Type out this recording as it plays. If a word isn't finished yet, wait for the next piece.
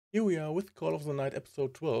Here we are with Call of the Night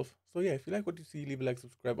episode 12. So yeah, if you like what you see, leave a like,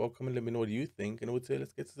 subscribe, or comment, let me know what you think, and I would say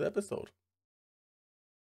let's get to the episode.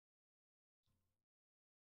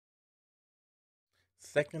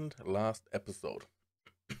 Second last episode.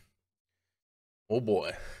 Oh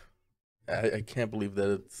boy. I can't believe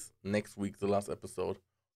that it's next week, the last episode.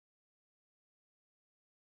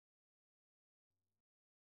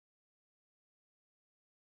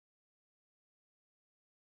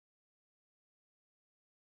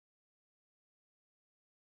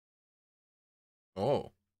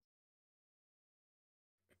 Oh.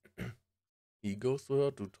 He goes to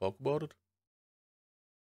her to talk about it?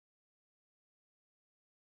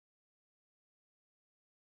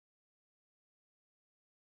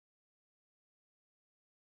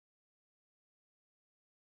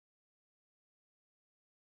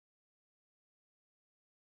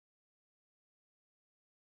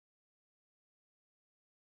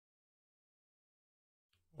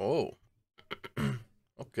 Oh.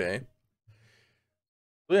 Okay.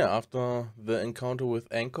 So yeah, after the encounter with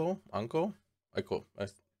Anko,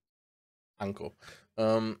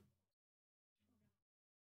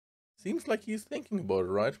 seems like he's thinking about it,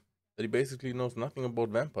 right? That he basically knows nothing about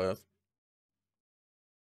vampires.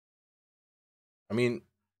 I mean,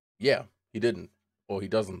 yeah, he didn't. Or he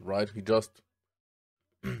doesn't, right? He just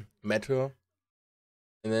met her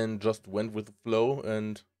and then just went with the flow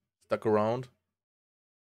and stuck around.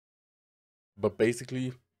 But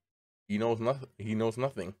basically, he knows nothing. He knows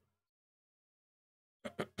nothing.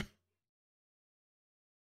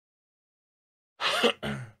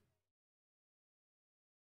 I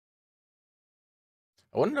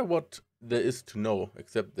wonder what there is to know,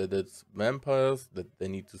 except that it's vampires, that they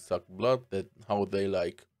need to suck blood, that how they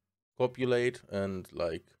like copulate and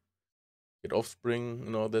like get offspring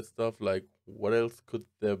and all that stuff. Like, what else could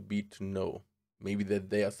there be to know? Maybe that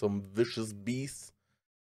they are some vicious beasts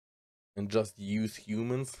and just use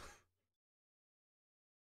humans.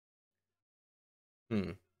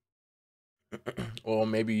 Hmm. Or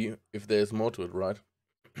maybe if there's more to it, right?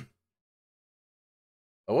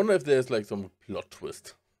 I wonder if there's like some plot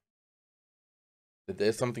twist. That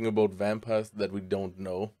there's something about vampires that we don't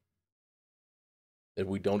know, that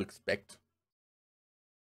we don't expect.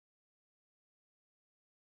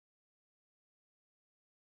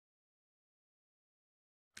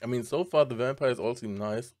 I mean, so far the vampires all seem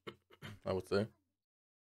nice, I would say.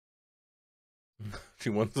 She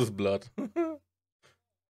wants his blood.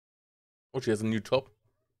 Oh, she has a new top.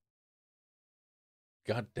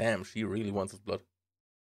 God damn, she really wants his blood.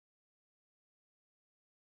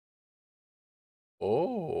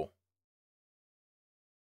 Oh,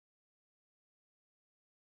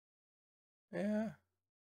 yeah.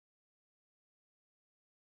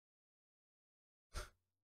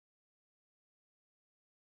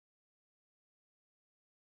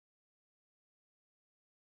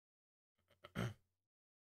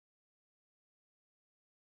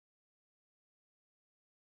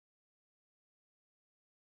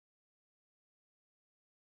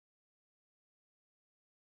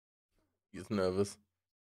 He's nervous.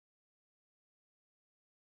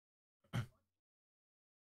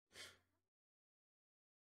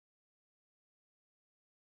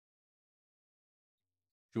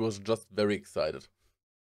 She was just very excited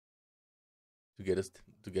to get his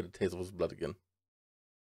to get a taste of his blood again.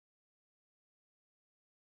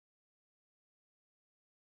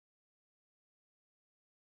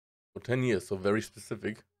 For 10 years, so very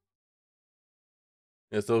specific.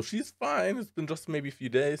 Yeah, so she's fine. It's been just maybe a few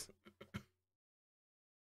days.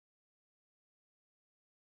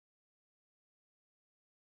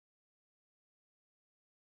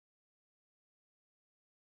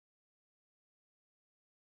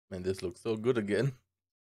 Man, this looks so good again.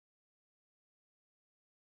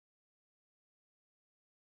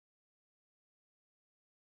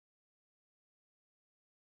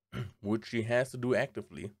 Which she has to do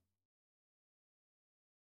actively.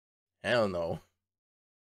 Hell no.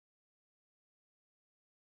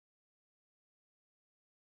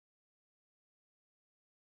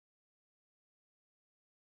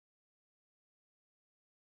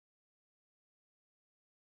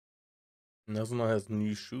 Nazuna has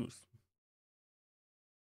new shoes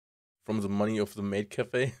from the money of the maid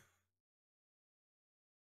cafe.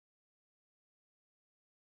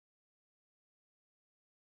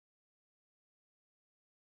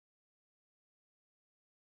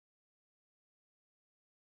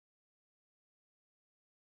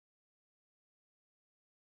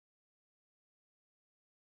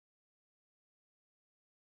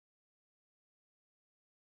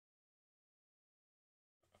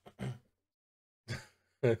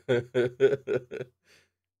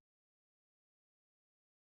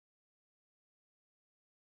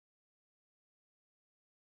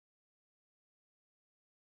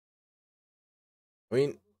 I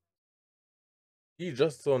mean, he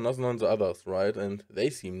just saw nothing on the others, right? And they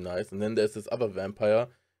seem nice. And then there's this other vampire,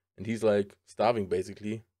 and he's like starving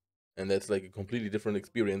basically, and that's like a completely different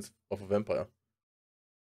experience of a vampire.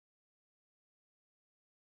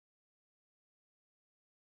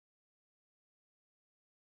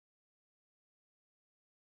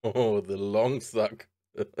 Oh, the long suck.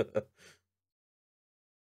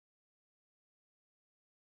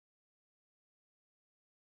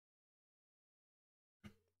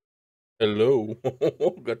 Hello.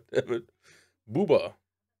 God damn it. Booba.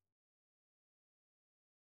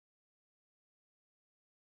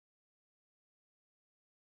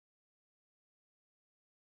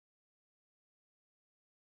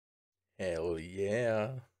 Hell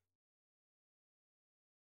yeah.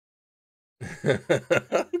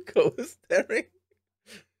 Co-staring?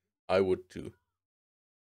 I would too.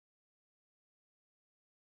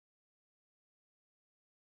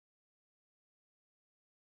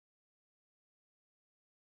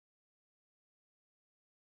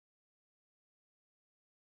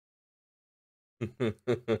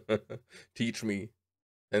 Teach me,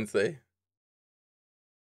 sensei.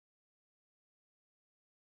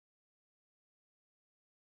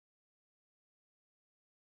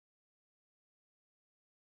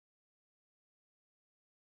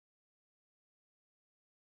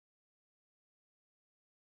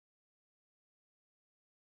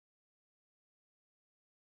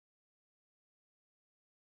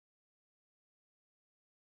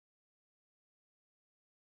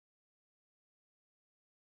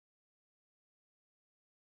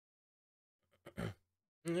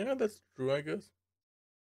 Yeah, that's true, I guess.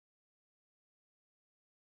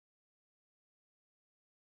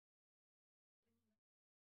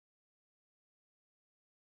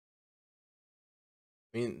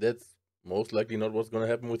 I mean, that's most likely not what's gonna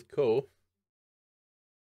happen with Ko.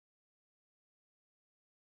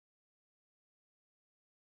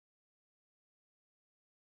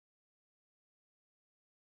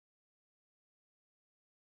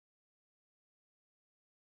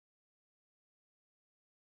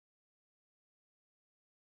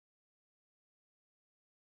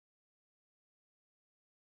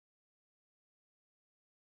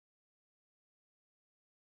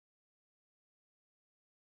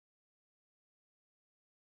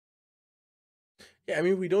 Yeah, I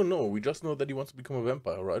mean, we don't know. We just know that he wants to become a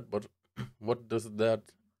vampire, right? But what does that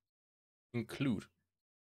include?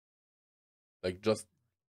 Like, just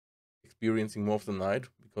experiencing more of the night?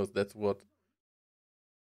 Because that's what.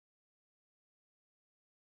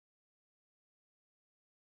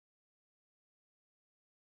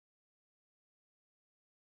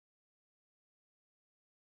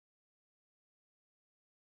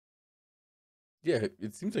 Yeah,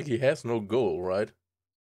 it seems like he has no goal, right?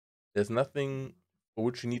 There's nothing for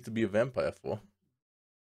which he needs to be a vampire for.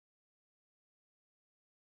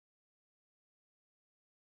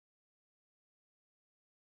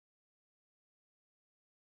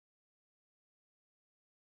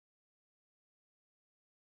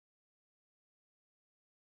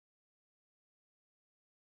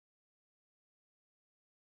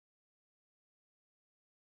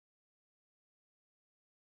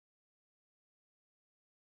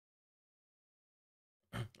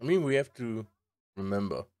 I mean, we have to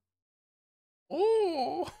remember.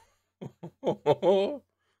 Oh!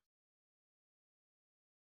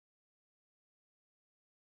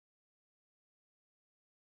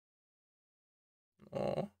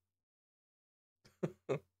 Oh,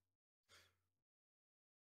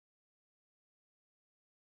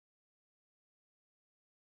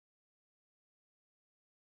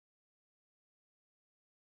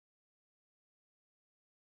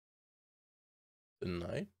 the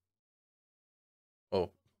night?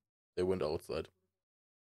 Oh, they went outside.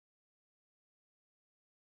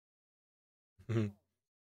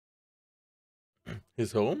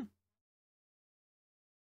 His home?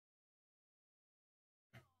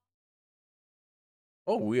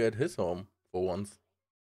 Oh, we at his home for once.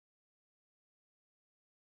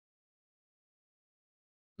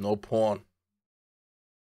 No porn.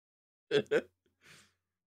 The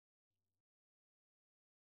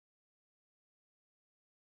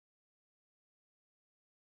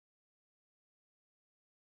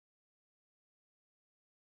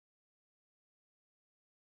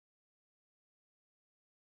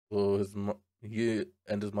So he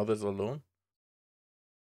and his mother's alone.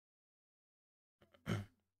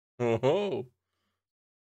 Oh,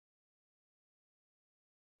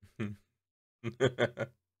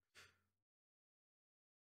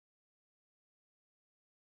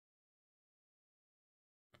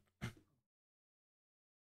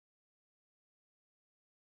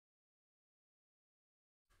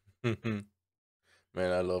 Man,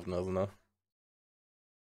 I love Nazna.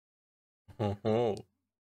 Oh,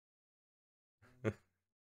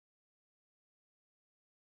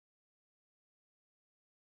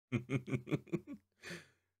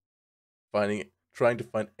 trying to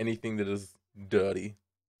find anything that is dirty,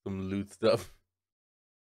 some loot stuff.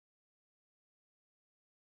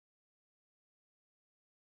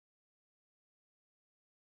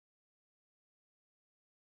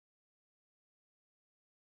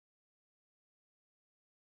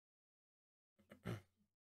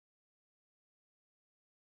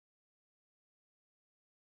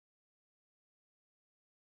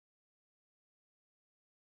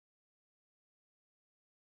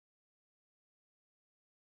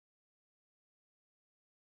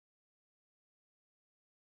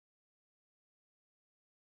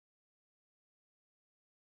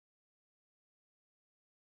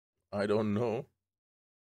 I don't know,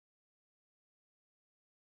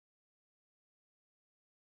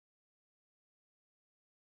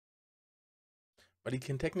 but he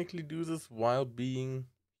can technically do this while being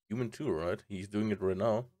human too, right? He's doing it right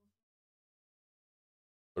now.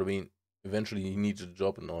 But I mean, eventually he needs a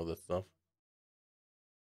job and all that stuff.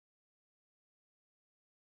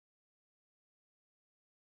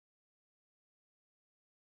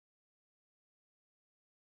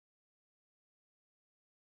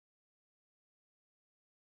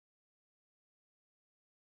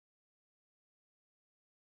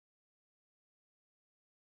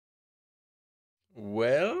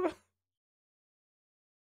 Well,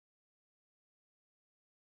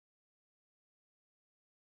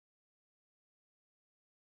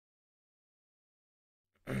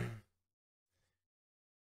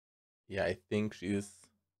 yeah, I think she is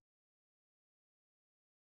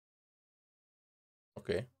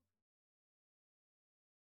okay.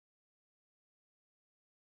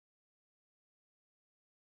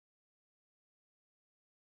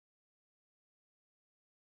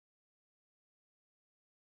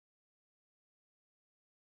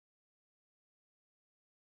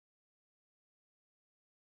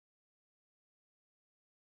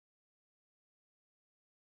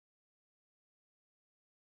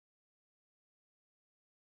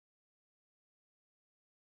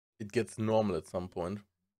 It gets normal at some point.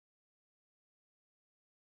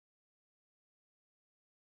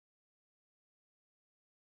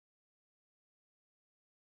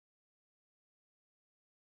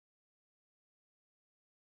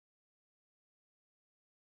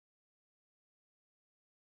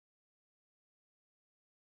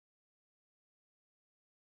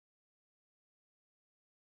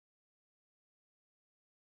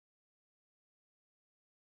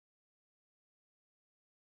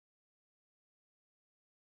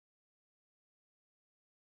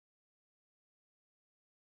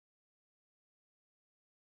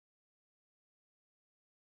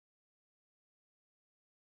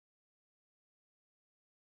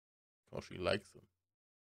 Or she likes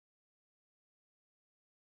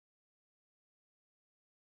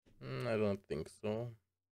him. I don't think so.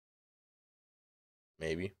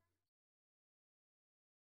 Maybe.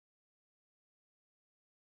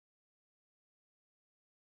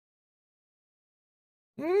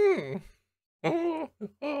 Mm.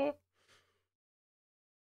 Man,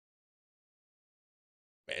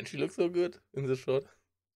 she looks so good in this shot.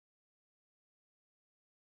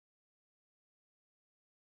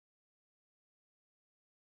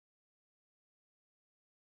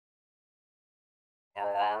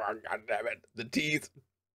 Oh, God damn it. The teeth.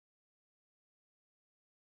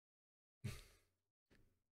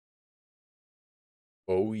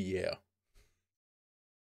 Oh, yeah.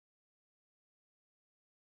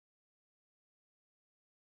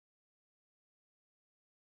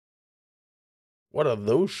 What are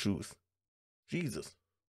those shoes? Jesus.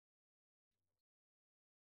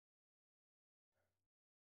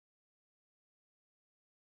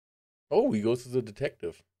 Oh, he goes to the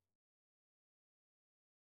detective.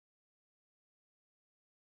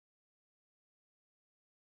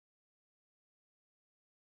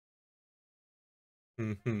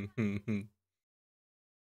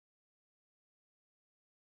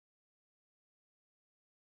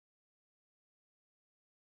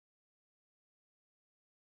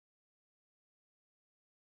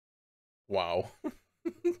 Wow.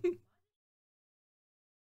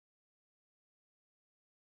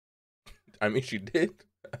 I mean, she did.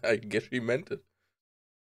 I guess she meant it.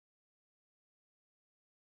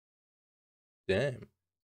 Damn.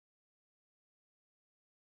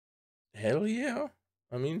 Hell yeah.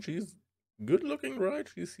 I mean, she's good looking, right?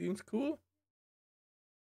 She seems cool.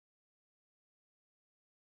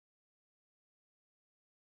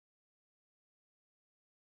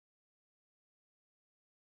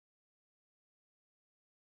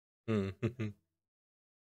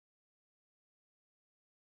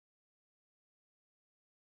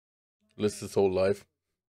 Lives his whole life.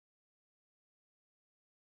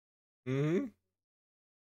 Hmm.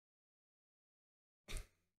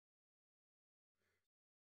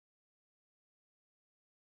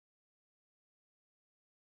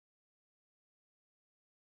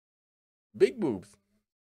 Big boobs.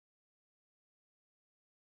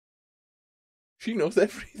 She knows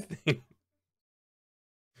everything.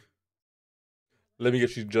 Let me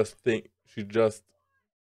guess. She just think. She just.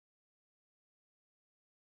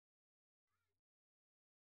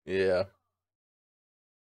 Yeah.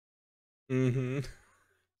 Hmm.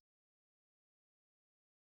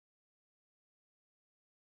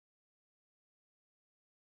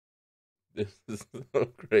 This is so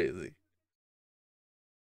crazy.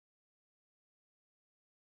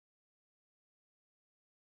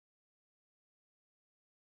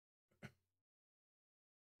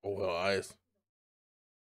 Oh, her eyes.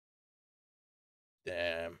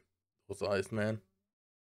 Damn. Those eyes, man.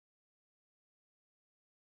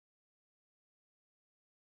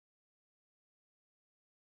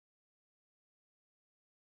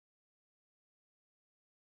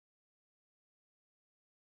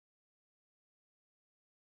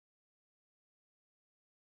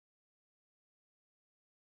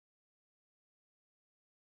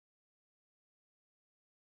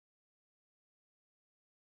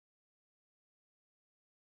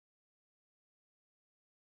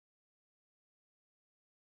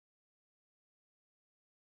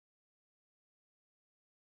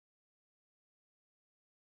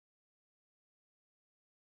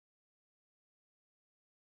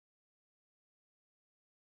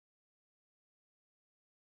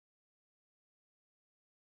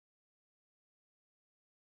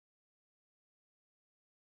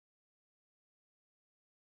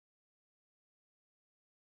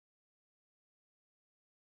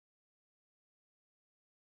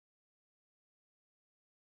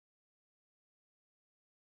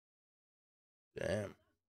 Damn.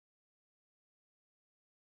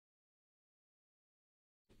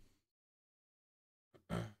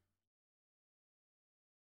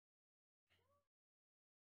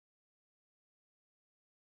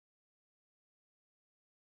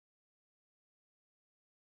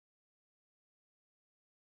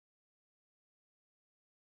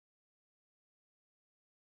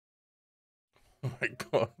 Oh my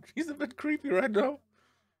god. She's a bit creepy right now.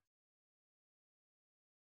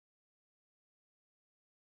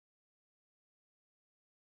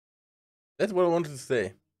 That's what I wanted to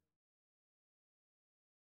say.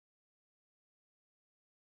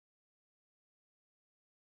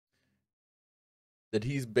 That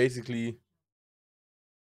he's basically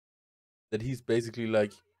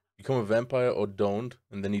like become a vampire or don't,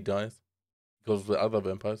 and then he dies because of the other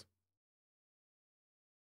vampires.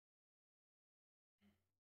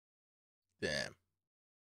 Damn.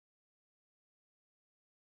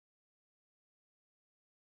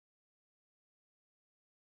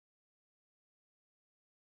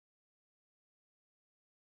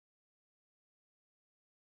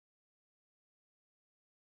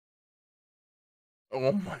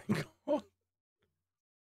 Oh my god.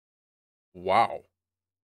 Wow.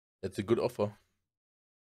 That's a good offer.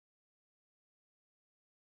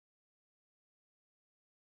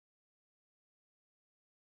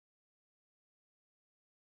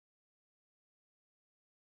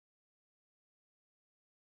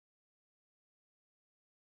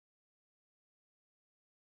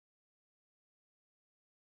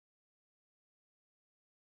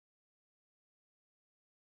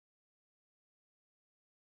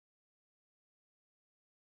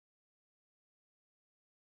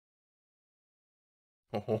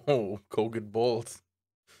 Oh, Kogan balls.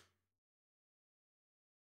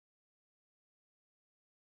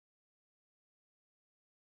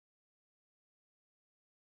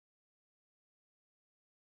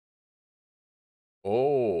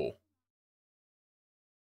 Oh,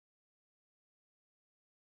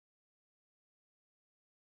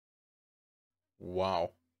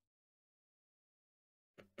 wow.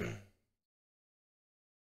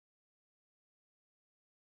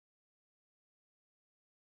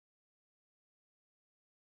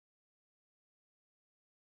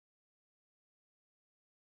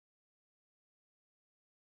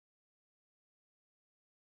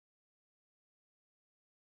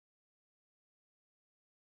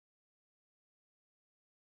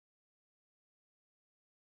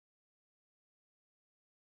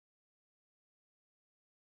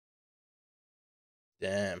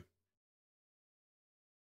 Damn.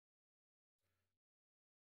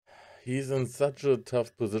 He's in such a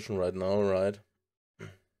tough position right now, right?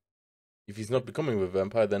 If he's not becoming a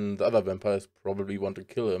vampire, then the other vampires probably want to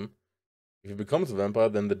kill him. If he becomes a vampire,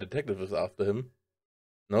 then the detective is after him.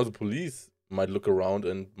 Now the police might look around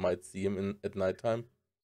and might see him at nighttime.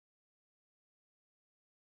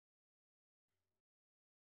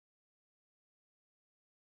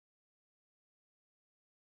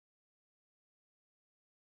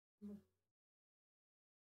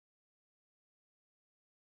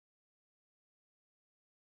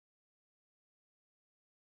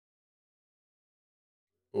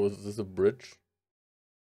 Or is this a bridge?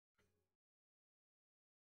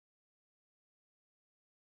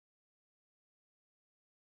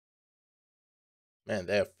 Man,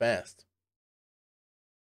 they are fast.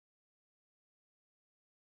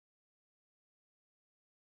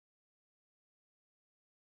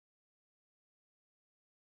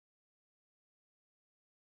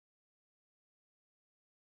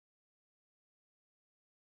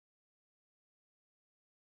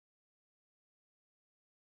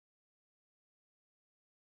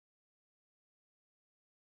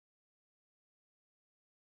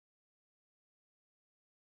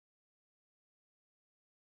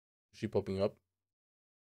 Is she popping up?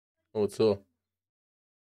 Oh, it's her.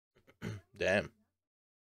 Damn.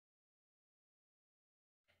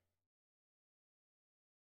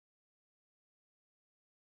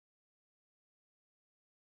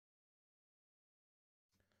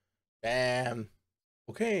 Damn.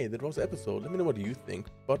 Okay, that was the episode. Let me know what you think.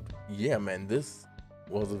 But yeah, man, this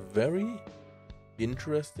was a very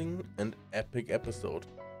interesting and epic episode.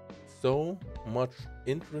 So much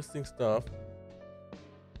interesting stuff.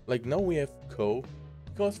 Like now we have Ko,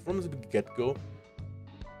 because from the get-go,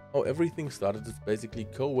 how everything started is basically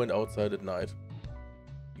Ko went outside at night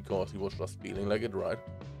because he was just feeling like it, right?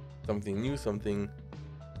 Something new, something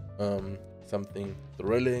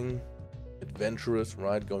thrilling, adventurous,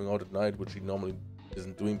 right? Going out at night, which he normally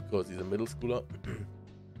isn't doing because he's a middle schooler.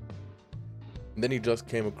 And then he just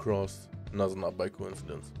came across Nazuna by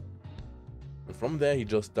coincidence. And from there he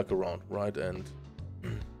just stuck around, right? And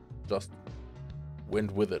just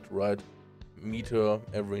went with it, right? Meet her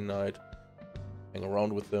every night, hang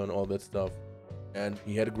around with her and all that stuff. And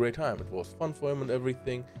he had a great time. It was fun for him and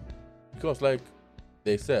everything. Because like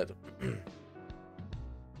they said,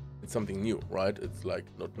 it's something new, right? It's like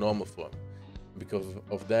not normal for him. Because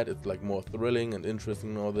of that, it's like more thrilling and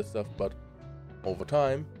interesting and all that stuff. But over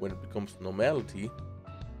time, when it becomes normality,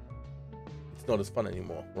 it's not as fun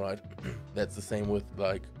anymore, right? That's the same with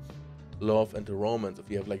like love and a romance. If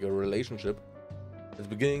you have like a relationship, at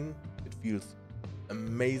the beginning, it feels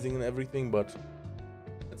amazing and everything, but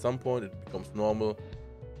at some point it becomes normal.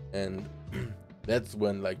 And that's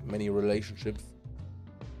when like many relationships,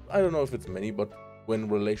 I don't know if it's many, but when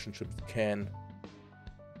relationships can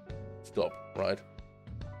stop, right?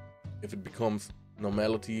 If it becomes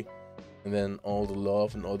normality, and then all the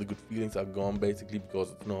love and all the good feelings are gone basically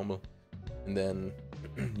because it's normal, and then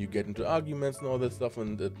you get into arguments and all that stuff,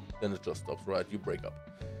 and then it just stops, right? You break up.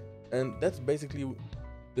 And that's basically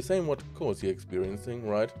the same what Ko is here experiencing,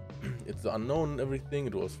 right? It's the unknown and everything.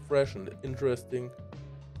 It was fresh and interesting.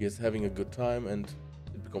 He is having a good time, and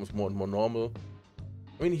it becomes more and more normal.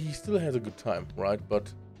 I mean, he still has a good time, right?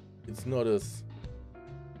 But it's not as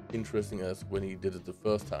interesting as when he did it the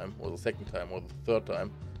first time, or the second time, or the third time.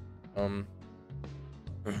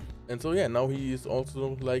 And so yeah, now he is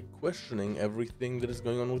also like questioning everything that is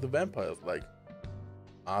going on with the vampires. Like,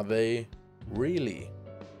 are they really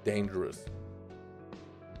dangerous?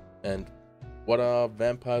 And what are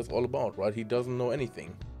vampires all about, right? He doesn't know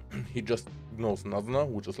anything. He just knows Nazuna,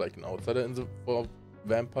 which is like an outsider for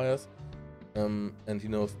vampires. And he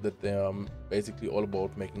knows that they are basically all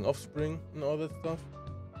about making offspring and all that stuff.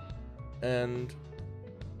 And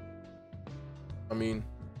I mean,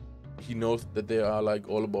 he knows that they are like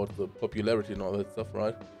all about the popularity and all that stuff,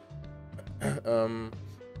 right?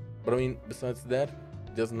 But I mean, besides that,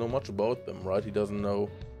 he doesn't know much about them, right? He doesn't know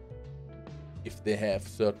if they have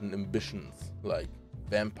certain ambitions, like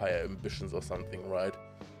vampire ambitions or something, right?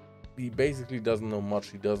 He basically doesn't know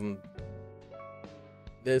much. He doesn't.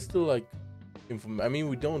 There's still like I mean,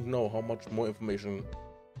 we don't know how much more information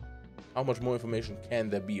can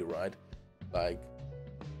there be, right? Like,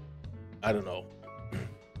 I don't know.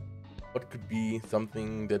 What could be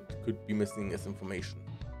something that could be missing as information?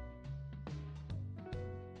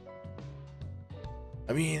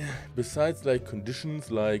 I mean, besides like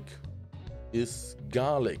conditions like, is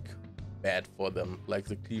garlic bad for them, like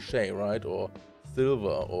the cliche, right? Or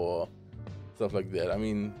silver or stuff like that. I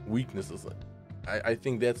mean, weaknesses. I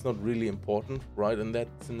think that's not really important, right, in that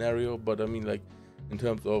scenario. But I mean, like, in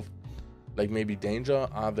terms of like maybe danger,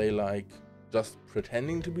 are they like just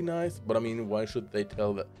pretending to be nice? But I mean, why should they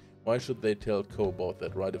tell that? why should they tell Ko about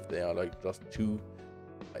that, right? If they are like just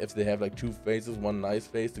if they have like two faces, one nice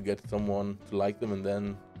face to get someone to like them, and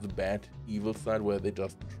then the bad evil side where they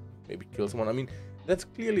just maybe kill someone. I mean, that's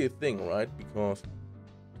clearly a thing, right? Because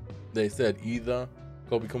they said either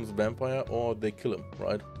Ko becomes a vampire or they kill him,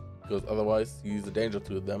 right? Because otherwise he's a danger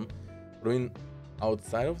to them. But I mean,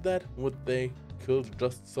 outside of that, would they kill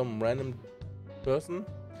just some random person?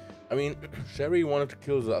 I mean, Sherry wanted to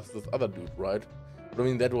kill this other dude, right? But I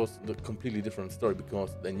mean, that was a completely different story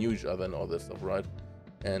because they knew each other and all that stuff, right?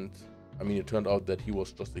 And I mean, it turned out that he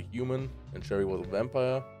was just a human and Sherry was a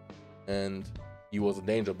vampire and he was a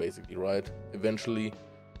danger basically, right? Eventually,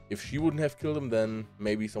 if she wouldn't have killed him, then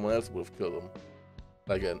maybe someone else would have killed him.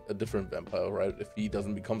 Like a different vampire, right? If he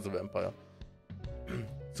doesn't become a vampire.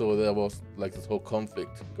 So there was like this whole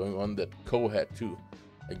conflict going on that Ko had too,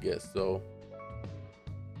 I guess. So,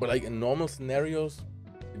 but like in normal scenarios,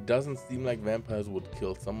 it doesn't seem like vampires would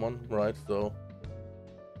kill someone, right? So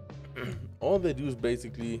all they do is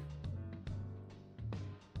basically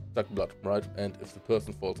suck blood, right? And if the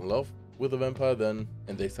person falls in love with a vampire, then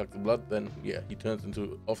and they suck the blood, then yeah, he turns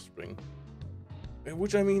into offspring.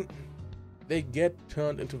 Which I mean, they get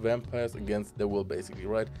turned into vampires against their will, basically,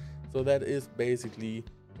 right? So that is basically,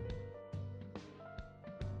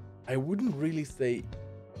 I wouldn't really say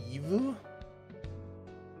evil,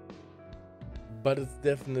 but it's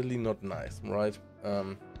definitely not nice, right?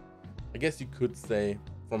 I guess you could say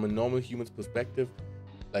from a normal human's perspective,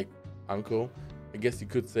 like Anko, I guess you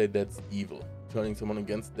could say that's evil, turning someone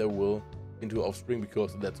against their will into offspring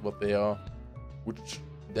because that's what they are, which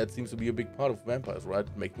that seems to be a big part of vampires, right?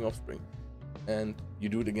 Making offspring. And you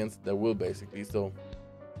do it against their will basically, so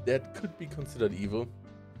that could be considered evil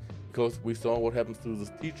because we saw what happens to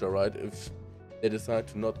this teacher, right? If they decide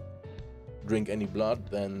to not drink any blood,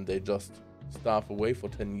 then they just starve away for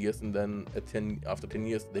 10 years and then after 10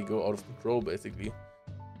 years they go out of control basically.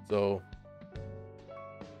 So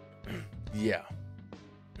yeah.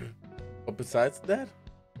 But besides that,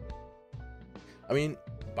 I mean,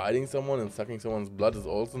 biting someone and sucking someone's blood is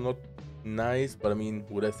also not nice, but I mean,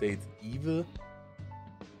 would I say it's evil?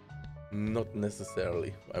 Not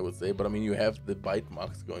necessarily, I would say, but I mean, you have the bite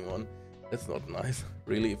marks going on. That's not nice,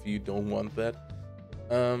 really, if you don't want that.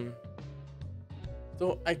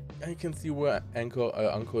 So I can see where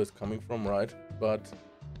Anko is coming from, right? But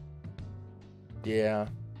yeah.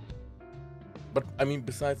 But I mean,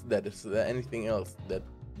 besides that, is there anything else that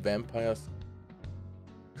vampires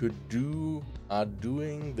could do, are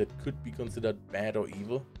doing, that could be considered bad or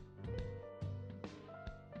evil?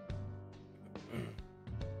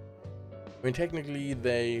 I mean, technically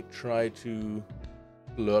they try to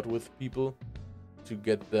flirt with people to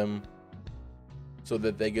get them so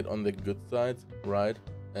that they get on the good side, right?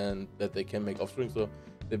 And that they can make offspring. So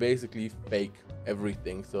they basically fake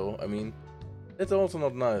everything. So I mean, that's also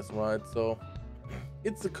not nice, right? So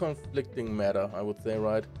it's a conflicting matter, I would say,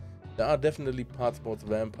 right? There are definitely parts about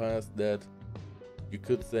vampires that you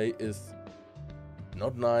could say is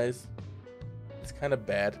not nice, it's kind of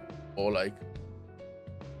bad, or like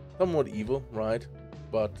somewhat evil, right?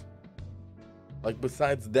 But like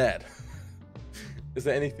besides that, is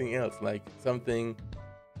there anything else, like something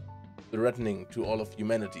threatening to all of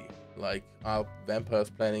humanity? Like, are vampires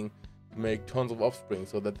planning to make tons of offspring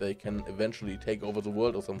so that they can eventually take over the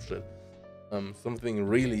world or some shit? Something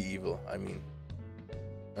really evil, I mean.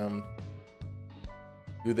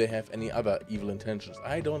 Do they have any other evil intentions?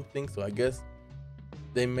 I don't think so. I guess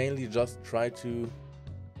they mainly just try to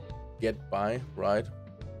get by, right?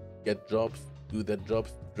 Get jobs, do their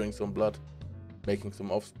jobs, drink some blood, making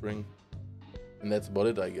some offspring, and that's about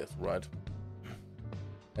it, I guess, right?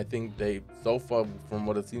 I think they, so far from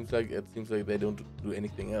what it seems like they don't do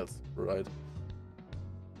anything else, right?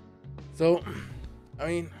 So, I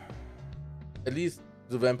mean, at least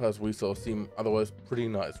the vampires we saw seem otherwise pretty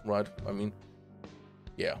nice, right? I mean,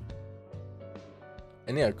 yeah.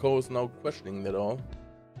 And yeah, Ko is now questioning that all,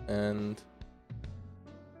 and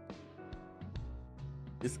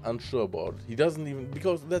is unsure about it. He doesn't even,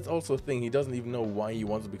 because that's also a thing, he doesn't even know why he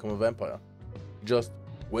wants to become a vampire. He just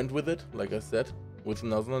went with it, like I said, with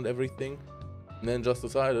Nazan and everything, and then just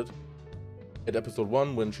decided at episode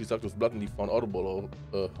 1 when she sucked his blood and he found out about all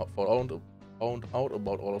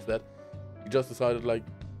of that, he just decided, like,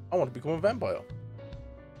 I want to become a vampire.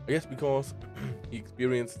 I guess because he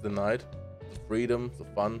experienced the night, the freedom, the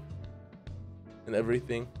fun, and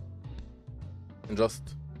everything, and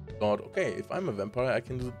just thought, okay, if I'm a vampire, I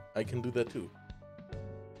can do that too.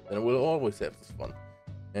 Then I will always have this fun,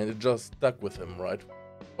 and it just stuck with him, right?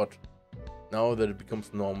 But now that it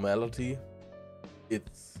becomes normality,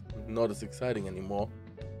 it's not as exciting anymore.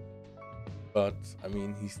 But I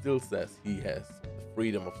mean, he still says he has the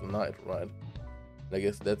freedom of the night, right? And I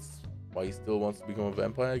guess that's why he still wants to become a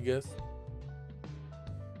vampire, I guess.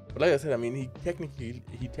 But like I said, I mean, he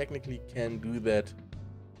technically can do that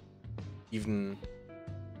even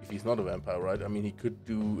if he's not a vampire, right? I mean, he could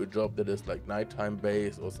do a job that is like nighttime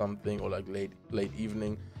based or something, or like late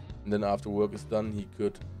evening, and then after work is done, he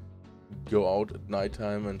could go out at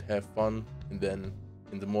nighttime and have fun, and then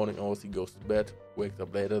in the morning hours he goes to bed, wakes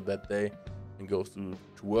up later that day, and goes to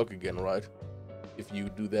work again, right? If you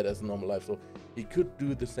do that as a normal life. So he could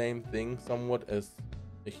do the same thing somewhat as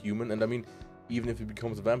a human. And I mean, even if he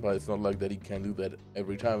becomes a vampire, it's not like that he can do that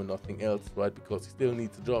every time and nothing else, right? Because he still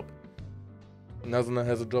needs a job. Nazuna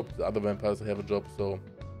has a job, the other vampires have a job, so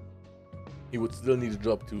he would still need a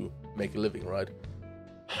job to make a living, right?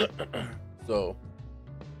 So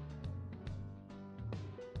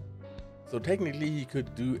technically he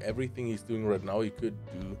could do everything he's doing right now, he could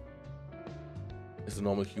do as a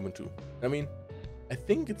normal human too. I mean, I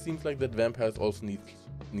think it seems like that vampires also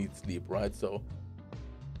need sleep, right? So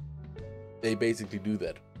they basically do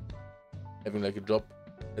that, having like a job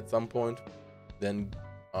at some point, then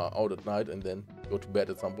out at night, and then go to bed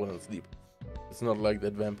at some point and sleep. It's not like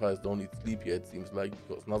that vampires don't need sleep yet, it seems like,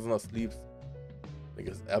 because Nazuna sleeps. I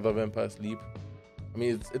guess other vampires sleep. I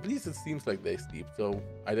mean, at least it seems like they sleep, so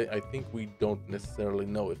I think we don't necessarily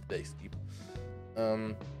know if they sleep.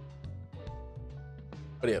 But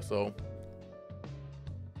yeah, so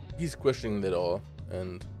he's questioning that all,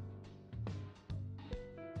 and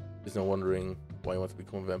is now wondering why he wants to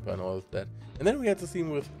become a vampire and all of that. And then we had the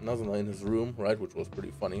scene with Nazuna in his room, right, which was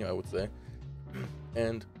pretty funny, I would say.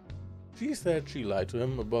 And she said she lied to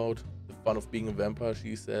him about the fun of being a vampire.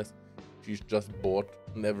 She says she's just bored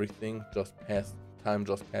and everything, time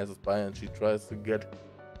just passes by, and she tries to get,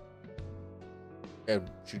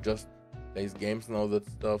 she just plays games and all that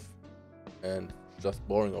stuff, and it's just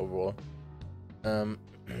boring overall. And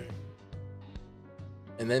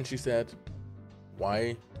then she said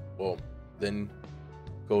why, well, then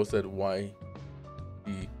Ko said why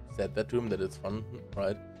he said that to him, that it's fun,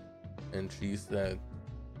 right? And she said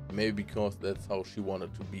maybe because that's how she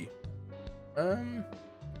wanted to be. I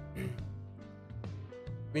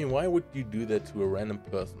mean, why would you do that to a random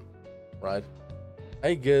person, right?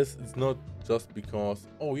 I guess it's not just because,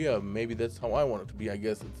 oh yeah, maybe that's how I want it to be.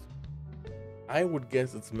 I would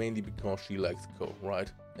guess it's mainly because she likes Ko,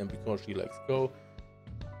 right? And because she likes Ko,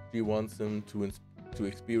 she wants him to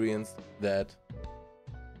experience that,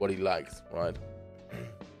 what he likes, right?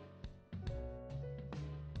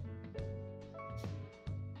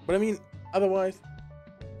 But I mean, otherwise,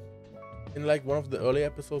 in like one of the early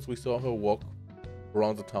episodes, we saw her walk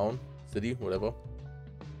around the town, city, whatever,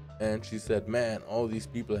 and she said, man, all these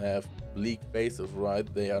people have bleak faces,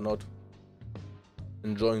 right? They are not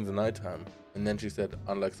enjoying the nighttime. And then she said,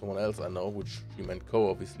 unlike someone else I know, which she meant Ko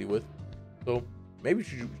obviously with. So maybe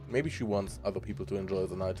she wants other people to enjoy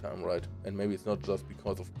the nighttime, right? And maybe it's not just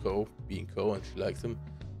because of Ko being Ko and she likes him.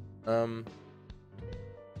 I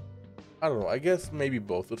don't know, I guess maybe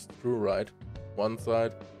both is true, right? One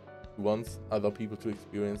side wants other people to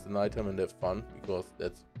experience the nighttime and have fun because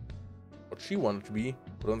that's what she wanted to be,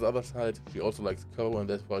 but on the other side she also likes Ko, and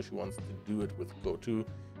that's why she wants to do it with Ko too,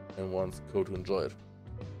 and wants Ko to enjoy it.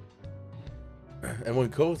 And when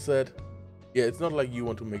Ko said, yeah, it's not like you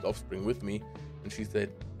want to make offspring with me, and she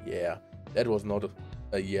said, yeah, that was not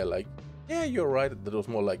a yeah, like, yeah, you're right, that was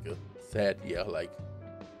more like a sad yeah, like,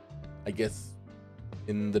 I guess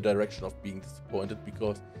in the direction of being disappointed,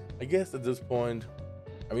 because I guess at this point,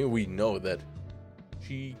 I mean, we know that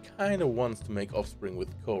she kind of wants to make offspring with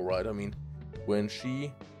Ko, right? I mean, when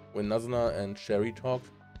Nazuna and Sherry talked,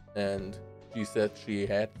 and she said she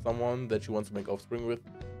had someone that she wants to make offspring with,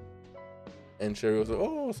 and Sherry was like,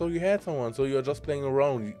 oh, so you had someone, so you're just playing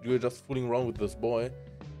around, you're just fooling around with this boy.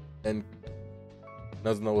 And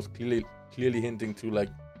Nazuna was clearly hinting to, like,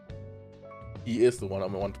 he is the one I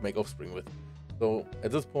want to make offspring with. So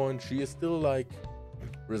at this point, she is still, like,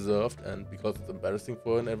 reserved, and because it's embarrassing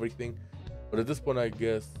for her and everything. But at this point, I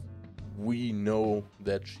guess we know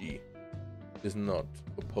that she is not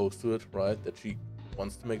opposed to it, right? That she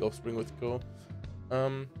wants to make offspring with Ko.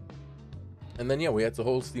 And then, yeah, we had the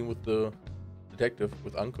whole scene with the detective,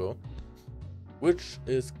 with Anko, which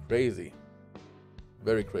is crazy.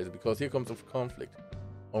 Very crazy, because here comes the conflict.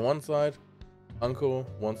 On one side, Anko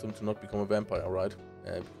wants him to not become a vampire, right?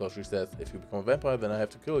 And because she says, if you become a vampire, then I have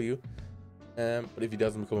to kill you. But if he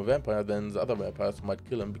doesn't become a vampire, then the other vampires might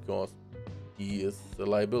kill him because he is a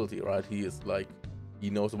liability, right? He is like, he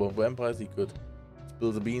knows about vampires, he could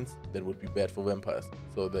spill the beans, that would be bad for vampires.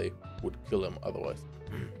 So they would kill him otherwise.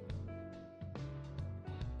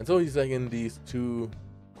 And so he's like in these two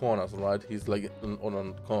corners, right? He's like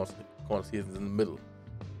on corners. He's in the middle,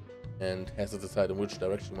 and has to decide in which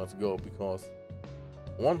direction he wants to go. Because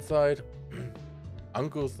on one side,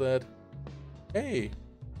 Anko said, "Hey,"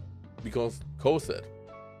 because Ko said,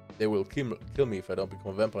 "They will kill me if I don't become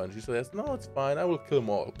a vampire," and she says, "No, it's fine. I will kill them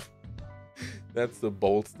all." That's a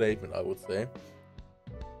bold statement, I would say.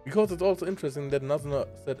 Because it's also interesting that Nazuna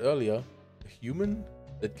said earlier, a human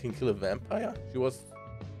that can kill a vampire? She was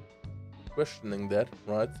questioning that,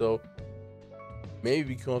 right? So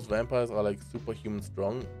maybe because vampires are like superhuman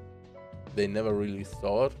strong, they never really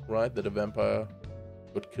saw it, right? That a vampire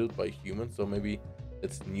got killed by a human, so maybe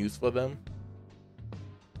it's news for them.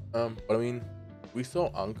 But I mean, we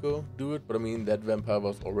saw Anko do it, but I mean, that vampire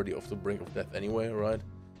was already off the brink of death anyway, right?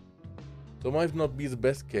 So it might not be the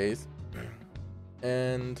best case.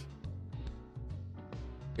 And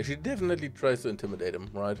yeah, she definitely tries to intimidate him,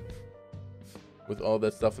 right? With all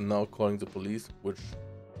that stuff, and now calling the police, which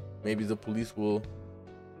maybe the police will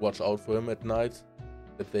watch out for him at night,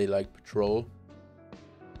 that they like patrol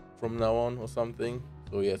from now on or something.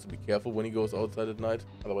 So he has to be careful when he goes outside at night,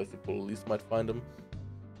 otherwise the police might find him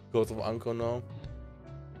because of Anko now.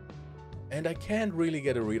 And I can't really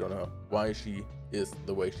get a read on her, why she is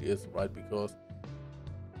the way she is, right? Because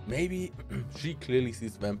maybe she clearly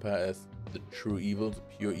sees vampire as the true evil, the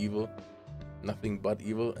pure evil, nothing but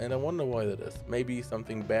evil, and I wonder why that is. Maybe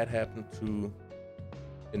something bad happened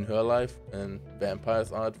in her life, and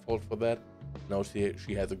vampires are at fault for that. Now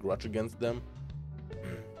she has a grudge against them.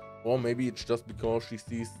 Or maybe it's just because she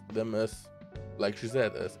sees them as, like she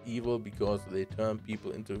said, as evil because they turn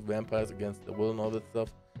people into vampires against their will and all that stuff.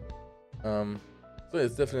 So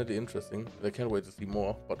it's definitely interesting. I can't wait to see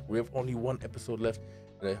more, but we have only one episode left,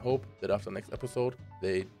 and I hope that after next episode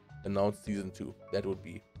they announce season 2. That would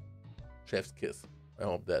be chef's kiss. I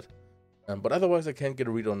hope that. But otherwise I can't get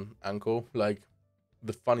a read on Anko, like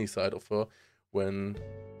the funny side of her, when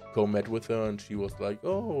Ko met with her and she was like,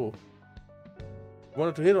 "Oh, you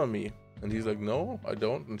wanted to hit on me," and he's like, "No, I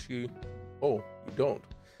don't," and she, "Oh, you don't."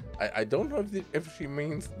 I don't know if she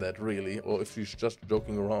means that really, or if she's just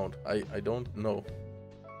joking around. I don't know.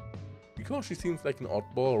 Because she seems like an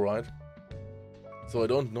oddball, right? So I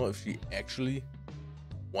don't know if she actually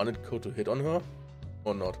wanted Ko to hit on her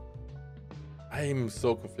or not. I'm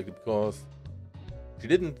so conflicted because she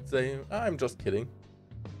didn't say, "I'm just kidding."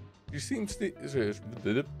 She seemed serious.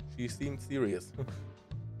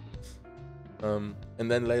 And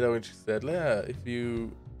then later when she said, "Yeah, if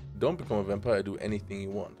you don't become a vampire, I do anything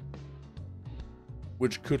you want,"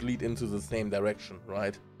 which could lead into the same direction,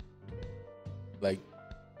 right? Like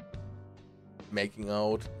making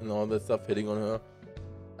out and all that stuff, hitting on her.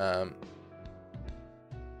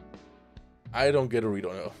 I don't get a read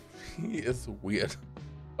on her. She is weird,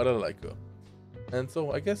 but I like her. And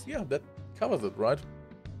so I guess, yeah, that covers it, right?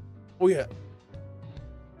 Oh yeah,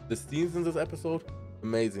 the scenes in this episode,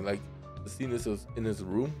 amazing. Like the scene is in his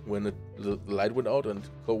room when the light went out and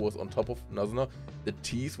Ko was on top of Nazuna. The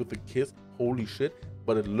tease with the kiss, holy shit,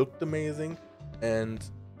 but it looked amazing. And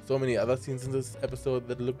so many other scenes in this episode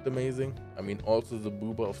that looked amazing. I mean, also the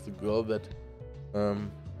booba of the girl that,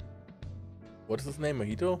 what is his name,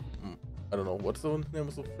 Mahito? I don't know, what's the name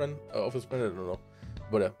of his friend? I don't know.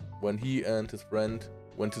 But when he and his friend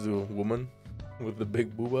went to the woman with the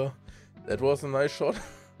big booba, that was a nice shot,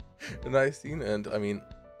 a nice scene. And I mean,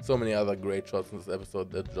 so many other great shots in this episode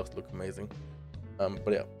that just look amazing.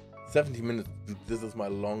 But yeah, 70 minutes, this is my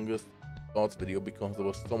longest thoughts video because there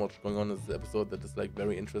was so much going on in this episode that is like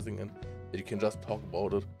very interesting and that you can just talk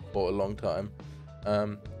about it for a long time.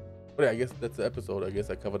 But yeah, I guess that's the episode. I guess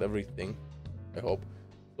I covered everything, I hope.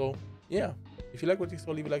 So yeah, if you like what you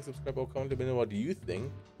saw, leave a like, subscribe, or comment, let me know what you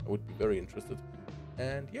think. I would be very interested.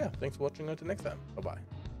 And yeah, thanks for watching. Until next time, bye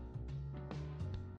bye.